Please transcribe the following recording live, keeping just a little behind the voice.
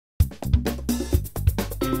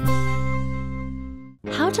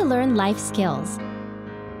to learn life skills.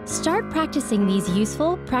 Start practicing these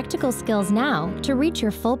useful, practical skills now to reach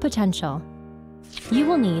your full potential. You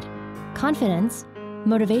will need confidence,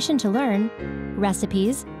 motivation to learn,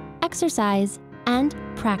 recipes, exercise, and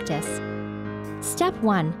practice. Step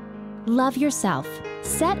 1. Love yourself.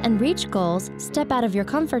 Set and reach goals, step out of your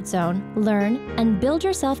comfort zone, learn, and build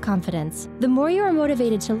your self-confidence. The more you are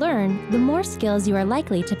motivated to learn, the more skills you are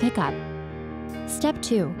likely to pick up. Step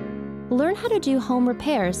 2. Learn how to do home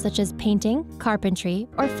repairs such as painting, carpentry,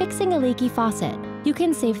 or fixing a leaky faucet. You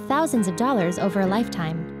can save thousands of dollars over a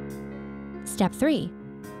lifetime. Step 3.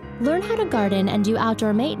 Learn how to garden and do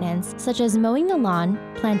outdoor maintenance such as mowing the lawn,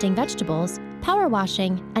 planting vegetables, power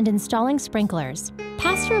washing, and installing sprinklers.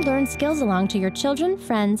 Pass your learned skills along to your children,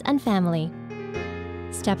 friends, and family.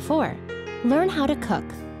 Step 4. Learn how to cook.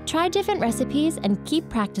 Try different recipes and keep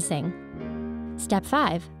practicing. Step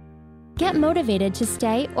 5. Get motivated to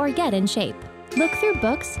stay or get in shape. Look through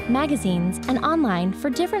books, magazines, and online for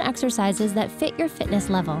different exercises that fit your fitness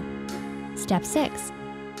level. Step 6.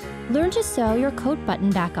 Learn to sew your coat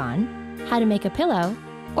button back on, how to make a pillow,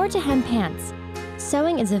 or to hem pants.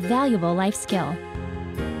 Sewing is a valuable life skill.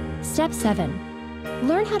 Step 7.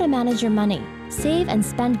 Learn how to manage your money. Save and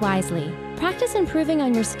spend wisely. Practice improving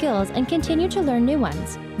on your skills and continue to learn new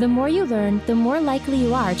ones. The more you learn, the more likely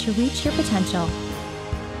you are to reach your potential.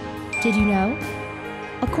 Did you know?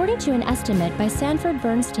 According to an estimate by Sanford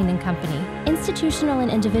Bernstein & Company, institutional and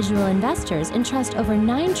individual investors entrust over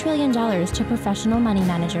 $9 trillion to professional money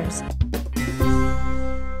managers.